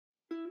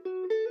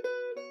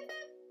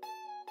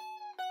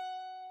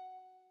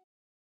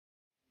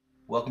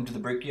Welcome to the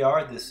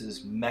Brickyard. This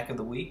is Mech of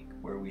the Week,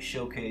 where we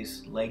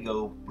showcase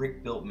Lego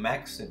brick-built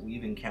mechs that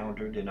we've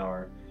encountered in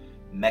our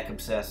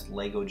mech-obsessed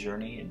Lego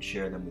journey and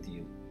share them with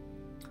you.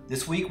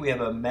 This week we have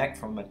a mech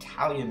from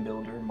Italian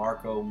builder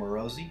Marco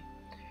Marozzi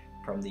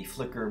from the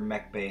Flickr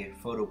Mech Bay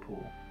photo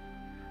pool.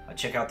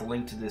 Check out the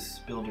link to this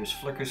builder's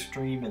Flickr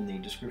stream in the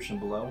description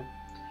below.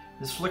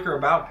 This Flickr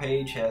about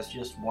page has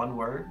just one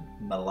word,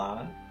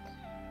 Milan,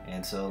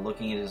 and so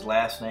looking at his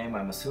last name,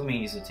 I'm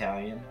assuming he's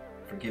Italian.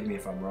 Forgive me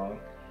if I'm wrong.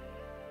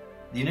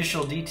 The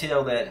initial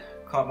detail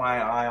that caught my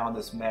eye on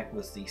this mech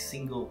was the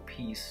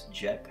single-piece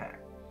jetpack.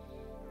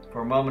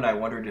 For a moment I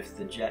wondered if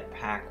the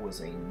jetpack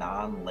was a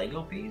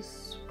non-Lego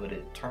piece, but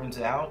it turns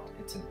out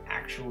it's an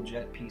actual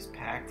jet piece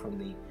pack from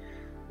the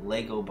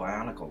Lego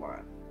Bionicle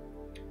line.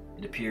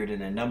 It appeared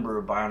in a number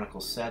of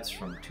Bionicle sets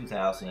from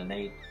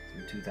 2008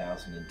 through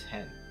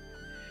 2010.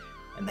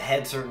 And the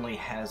head certainly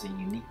has a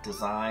unique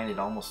design. It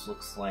almost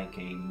looks like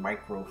a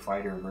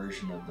micro-fighter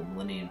version of the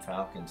Millennium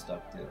Falcon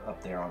stuff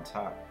up there on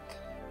top.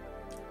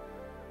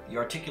 The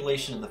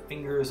articulation of the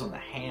fingers on the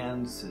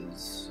hands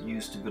is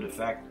used to good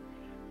effect.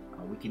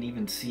 We can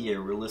even see a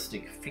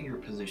realistic finger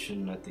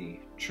position at the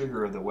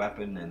trigger of the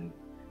weapon and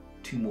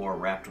two more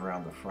wrapped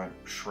around the front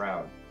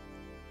shroud.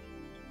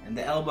 And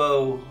the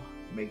elbow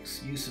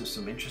makes use of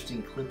some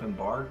interesting clip and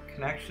bar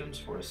connections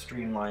for a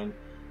streamlined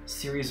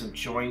series of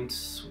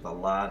joints with a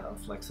lot of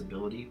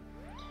flexibility.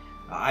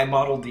 I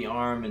modeled the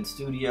arm in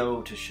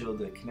studio to show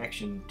the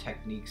connection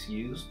techniques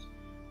used.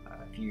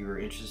 If you're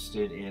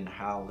interested in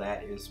how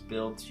that is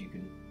built, you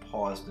can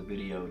pause the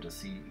video to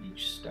see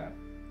each step.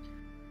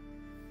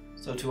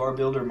 So to our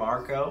builder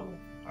Marco,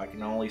 I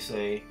can only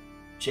say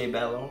Che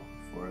Bello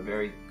for a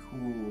very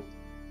cool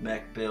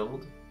mech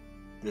build,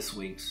 this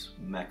week's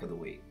Mech of the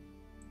Week.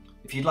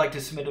 If you'd like to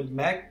submit a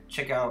mech,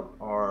 check out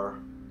our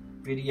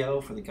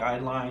video for the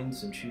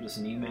guidelines and shoot us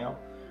an email.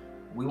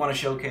 We want to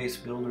showcase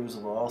builders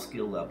of all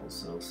skill levels,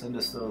 so send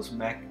us those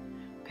mech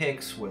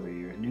pics, whether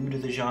you're new to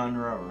the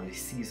genre or a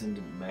seasoned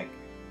mech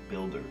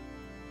builder.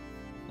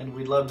 And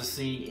we'd love to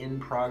see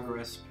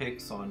in-progress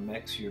pics on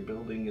mechs you're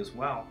building as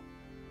well.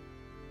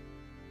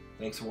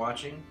 Thanks for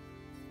watching.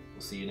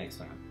 We'll see you next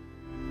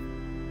time.